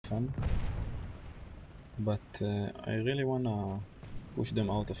fun, but I really wanna push them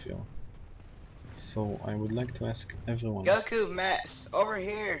out of here. So I would like to ask everyone. Goku, Max, over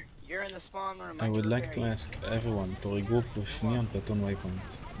here. You're in the spawn room. I would like to ask everyone to regroup with me on Platoon Waypoint.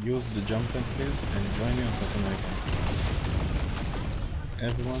 Use the jump pad please and join me on Platoon Waypoint.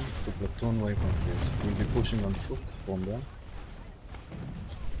 Everyone to Platoon Waypoint please. We'll be pushing on foot from there.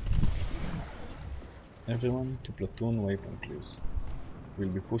 Everyone to Platoon Waypoint please.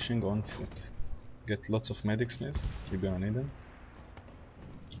 We'll be pushing on foot. Get lots of medics please, we're gonna need them.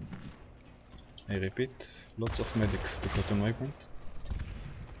 I repeat, lots of medics to Platoon Waypoint.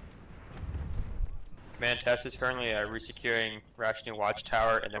 Command Test is currently resecuring Rationing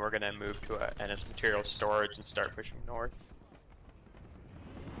Watchtower, and then we're going to move to NS material storage and start pushing north.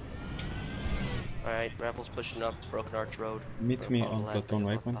 Alright, Rebels pushing up Broken Arch Road. Meet me on Platoon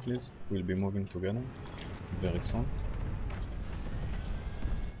Waypoint please, we'll be moving together very soon.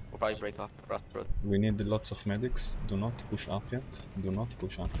 We'll probably break off across the road. We need lots of medics, do not push up yet,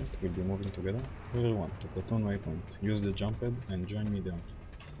 we'll be moving together. Everyone to Platoon Waypoint, use the jump pad and join me there.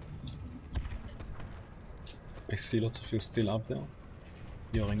 I see lots of you still up there.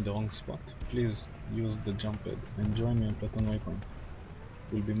 You're in the wrong spot. Please use the jump pad and join me on Platoon Waypoint.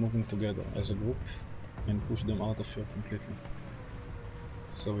 We'll be moving together as a group and push them out of here completely.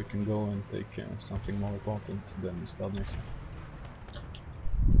 So we can go and take something more important than Star Nexus.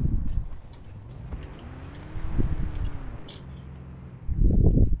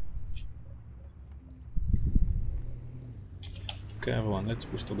 Okay everyone, let's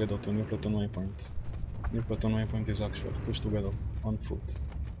push together to new Platoon Waypoint. New Platoon Waypoint is actual. Push together, on foot.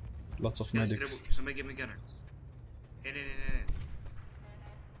 Lots of medics. Somebody give me a gunner. Hit.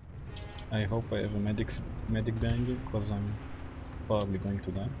 I hope I have a medic behind you, because I'm probably going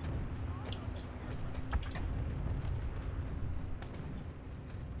to die.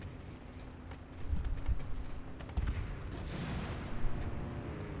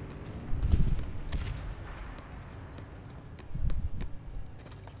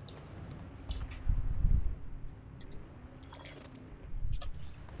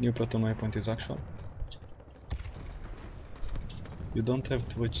 New Platoon Waypoint is actual. You don't have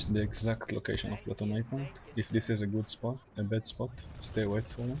to reach the exact location of Platoon Waypoint. If this is a good spot, a bad spot, stay away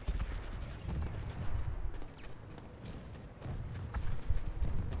from it.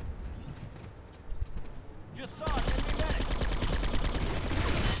 Just saw it, enemy medic.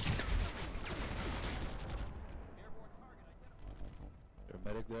 Is there a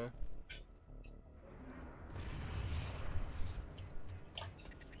medic there?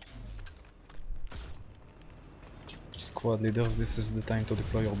 Squad leaders, this is the time to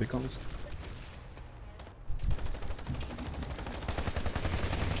deploy your beacons.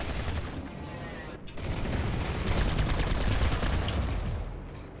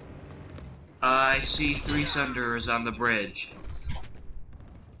 I see 3 Sunders on the bridge.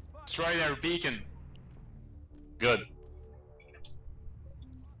 Destroy their beacon. Good.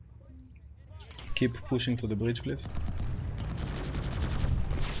 Keep pushing to the bridge, please.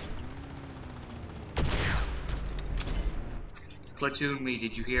 Platoon me,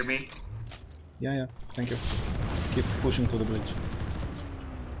 did you hear me? Yeah, thank you. Keep pushing to the bridge.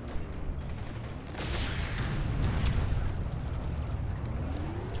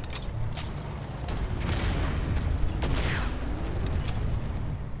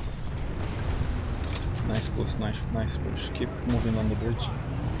 Nice push, nice push. Keep moving on the bridge.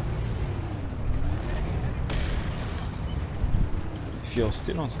 If you're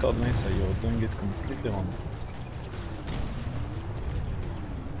still on Scout Mesa, you're doing it completely wrong.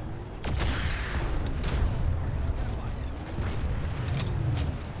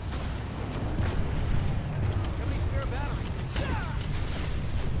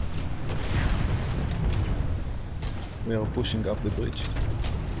 We are pushing up the bridge.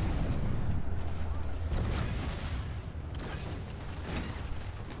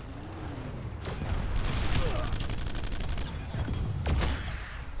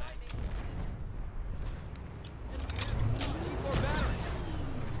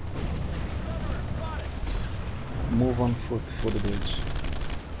 Move on foot for the bridge.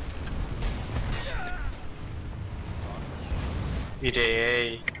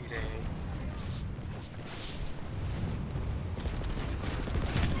 EDA.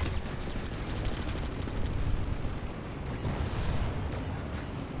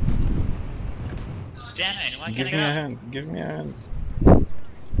 Damn it, why can't Give I me get a up? hand, give me a hand.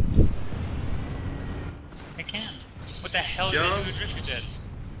 I can't. What the hell did I do with drifter jets?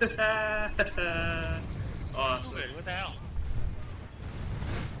 Awesome. Stupid, what the hell?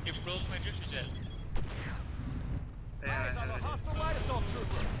 You broke my drifter jet. Yeah, I had it. Hostile light assault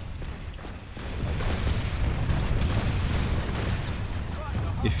trooper.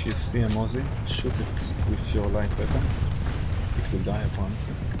 If you see a Mozzie, shoot it with your light weapon. It will die upon it.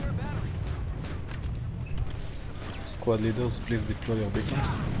 Squad leaders, please deploy your beacons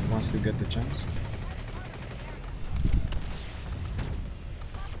once you get the chance.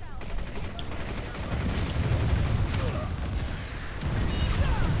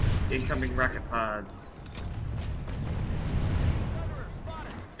 Incoming rocket pods.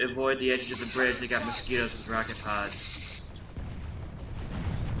 Avoid the edges of the bridge, they got mosquitoes with rocket pods.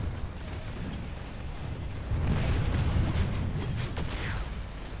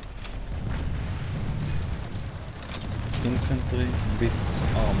 Infantry, beat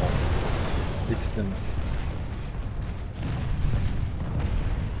armor. Beat them.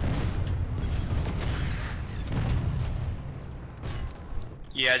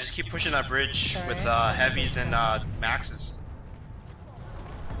 Yeah, just keep pushing that bridge Sorry, with I still heavies think and maxes.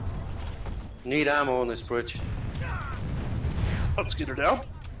 Need ammo on this bridge. Let's get her down.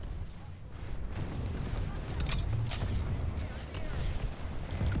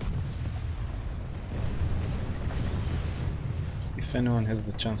 If anyone has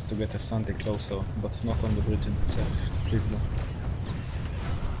the chance to get a Sunday closer, but not on the bridge itself, please do.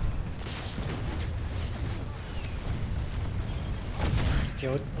 If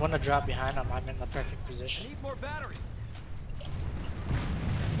you want to drop behind him, I'm in the perfect position. Need more batteries.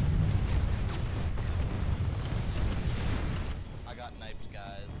 I got knifed,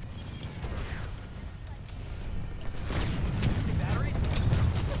 guys. Need batteries? Need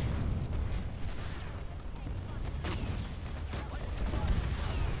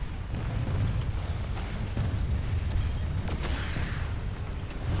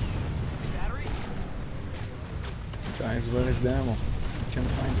batteries? Guys, where is the ammo? I can't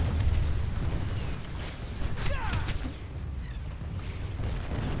find it.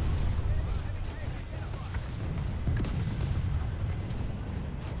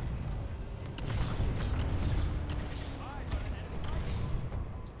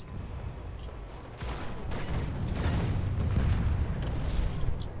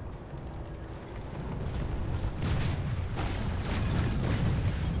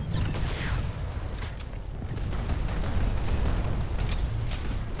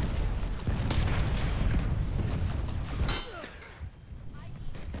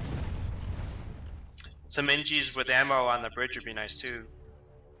 Some NGs with ammo on the bridge would be nice too.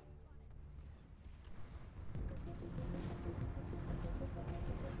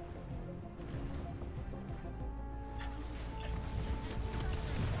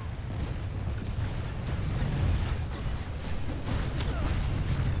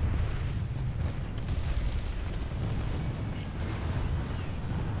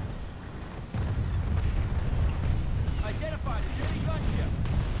 Identified an enemy gunship.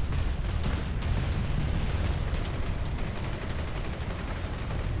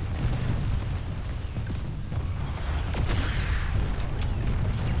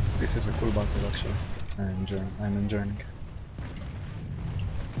 This is a cool battle actually. I'm enjoying.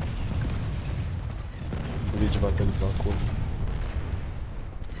 Bridge battles are cool.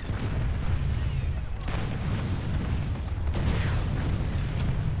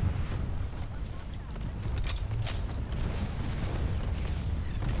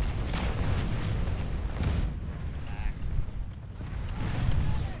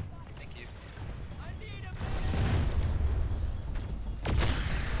 Thank you. I need a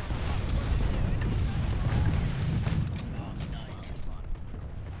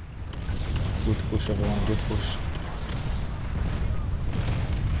Good push everyone, good push.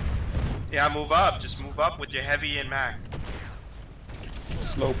 Yeah, move up. Just move up with your heavy and mac.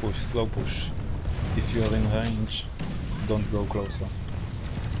 Slow push, slow push. If you are in range, don't go closer.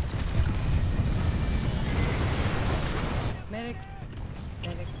 Medic.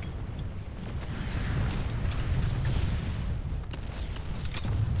 Medic.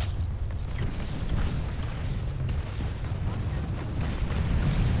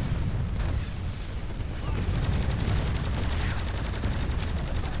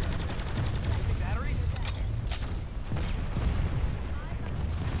 batteries?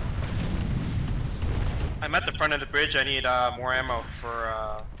 I'm at the front of the bridge. I need more ammo for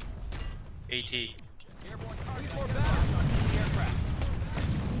AT. Airborne target. Need more batteries on the aircraft.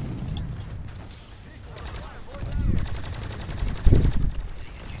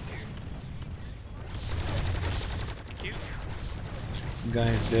 Thank you.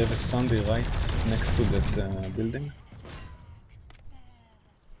 Guys, they have a Sunday right next to that building.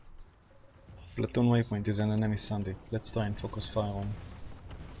 Platoon waypoint is an enemy Sunday. Let's try and focus fire on it.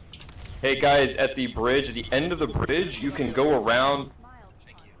 Hey guys, at the bridge, at the end of the bridge, you can go around.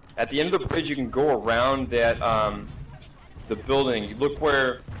 At the end of the bridge, you can go around that the building. Look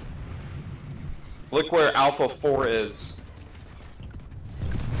where Alpha 4 is.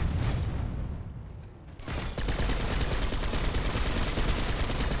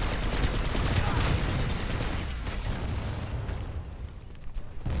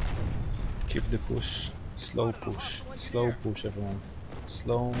 Keep the push. Slow push. Slow push, everyone.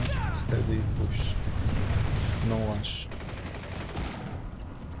 Slow, steady push. No rush.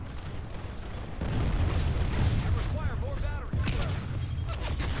 I require more batteries.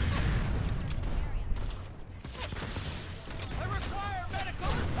 I require medical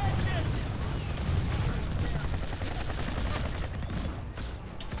attention.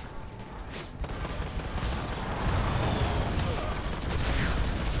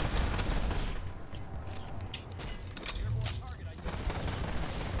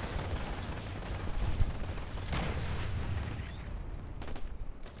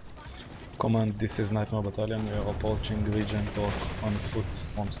 Command, this is Nightmare Battalion. We are approaching Region Talk on foot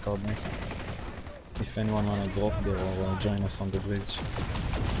from Scarred Mesa. If anyone wanna drop there or join us on the bridge,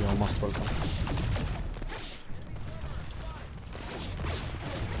 you are most welcome.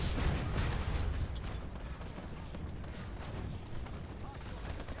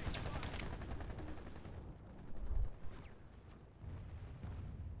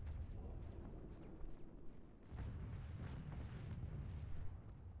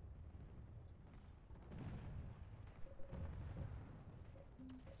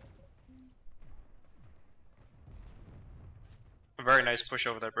 A very nice push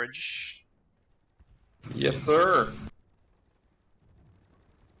over that bridge. Yes, sir.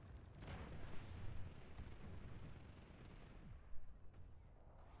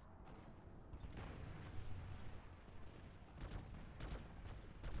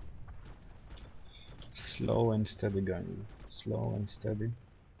 Slow and steady, guys. Slow and steady.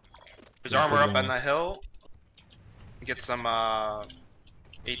 There's armor up on the hill. Get some AT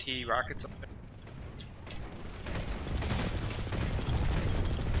rockets up there.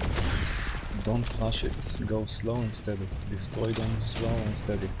 Don't rush it. Go slow and steady. Destroy them slow and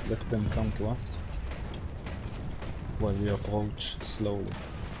steady. Let them come to us while we approach slowly.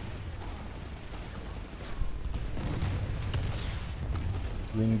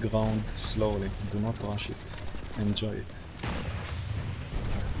 Win ground slowly. Do not rush it. Enjoy it.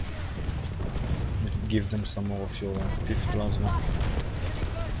 Give them some more of your peace plasma.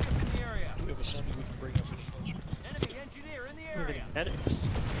 In the area. Do we have a semi we can bring up any closer? Enemy engineer in the We're area. getting medics.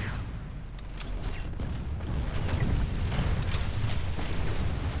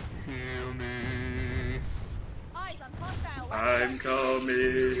 Heal me. Eyes on hostile. I'm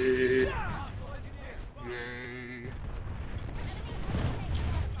coming. Yay.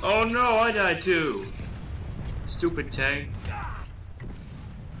 Oh no, I died too. Stupid tank.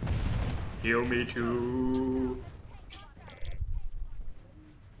 Heal me too.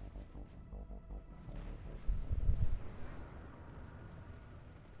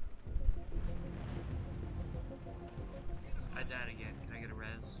 I died again. Can I get a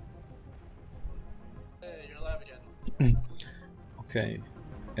res? Hey, you're alive again. Okay,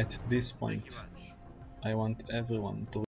 at this Thank point, you much. I want everyone to